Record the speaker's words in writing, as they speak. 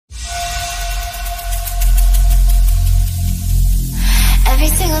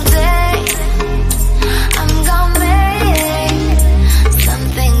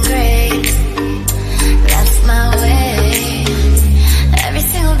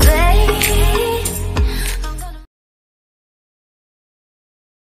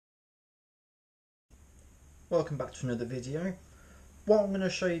Welcome back to another video. What I'm going to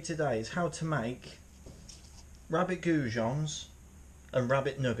show you today is how to make rabbit gujons and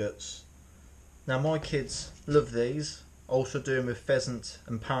rabbit nuggets. Now my kids love these, also do them with pheasant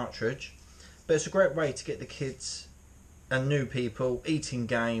and partridge, but it's a great way to get the kids and new people eating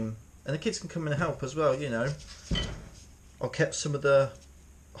game, and the kids can come and help as well, you know. I kept some of the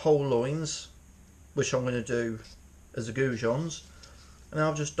whole loins, which I'm going to do as the gujons, and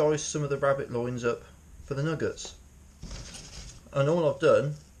I'll just dice some of the rabbit loins up for the nuggets. And all I've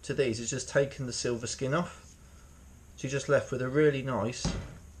done to these is just taken the silver skin off, so you're just left with a really nice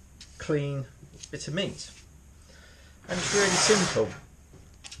clean bit of meat, and it's really simple,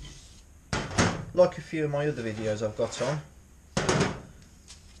 like a few of my other videos I've got on.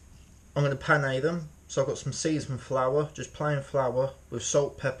 I'm going to pané them, so I've got some seasoned flour, just plain flour with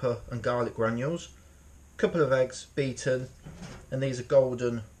salt, pepper and garlic granules, a couple of eggs beaten, and these are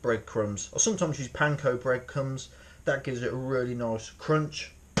golden breadcrumbs. I sometimes use panko breadcrumbs, that gives it a really nice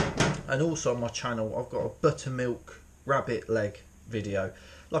crunch. And also on my channel I've got a buttermilk rabbit leg video,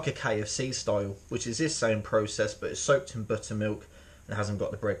 like a KFC style, which is this same process but it's soaked in buttermilk and hasn't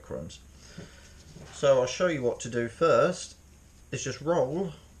got the breadcrumbs. So I'll show you what to do first. Is just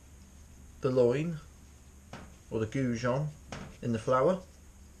roll the loin or the goujon in the flour,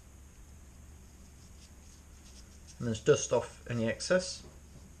 and then dust off any excess.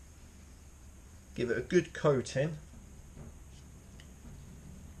 Give it a good coating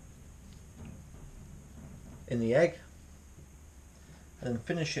in the egg, and then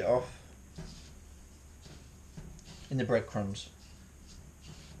finish it off in the breadcrumbs.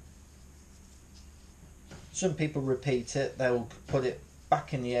 Some people repeat it, they'll put it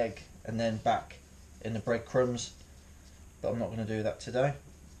back in the egg and then back in the breadcrumbs, but I'm not going to do that today.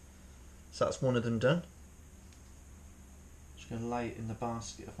 So that's one of them done. Just going to lay it in the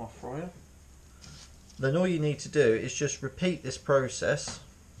basket of my fryer. Then all you need to do is just repeat this process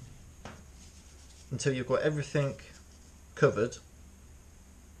until you've got everything covered,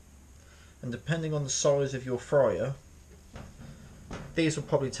 and depending on the size of your fryer, these will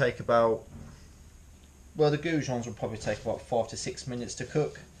probably take about, well, the gujons will probably take about 5 to 6 minutes to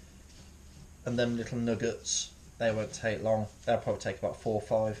cook, and them little nuggets, they won't take long, they'll probably take about 4 or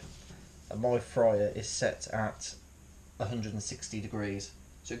 5, and my fryer is set at 160 degrees,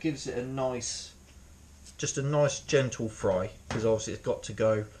 so it gives it a nice, just a nice gentle fry, because obviously it's got to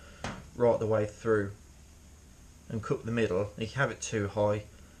go right the way through and cook the middle. If you have it too high,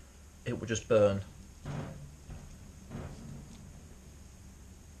 it will just burn.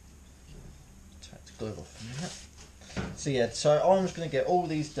 Take the glove off a minute. So yeah, so I'm just going to get all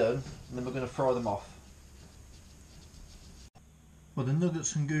these done and then we're going to fry them off. Well, the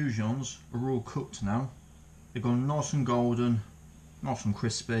nuggets and gujons are all cooked now. They've gone nice and golden, nice and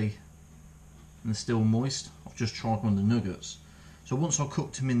crispy, and they're still moist. I've just tried one of the nuggets. So once I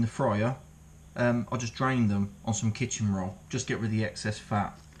cooked them in the fryer, I just drained them on some kitchen roll, just get rid of the excess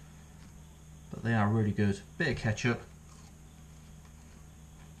fat. But they are really good. Bit of ketchup.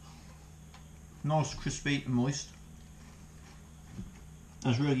 Nice, crispy and moist.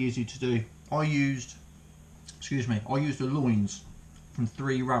 That's really easy to do. I used the loins from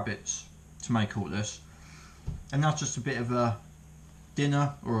 3 rabbits to make all this. And that's just a bit of a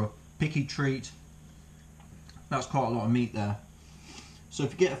dinner or a picky treat. That's quite a lot of meat there. So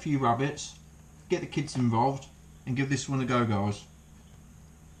if you get a few rabbits, get the kids involved and give this one a go, guys.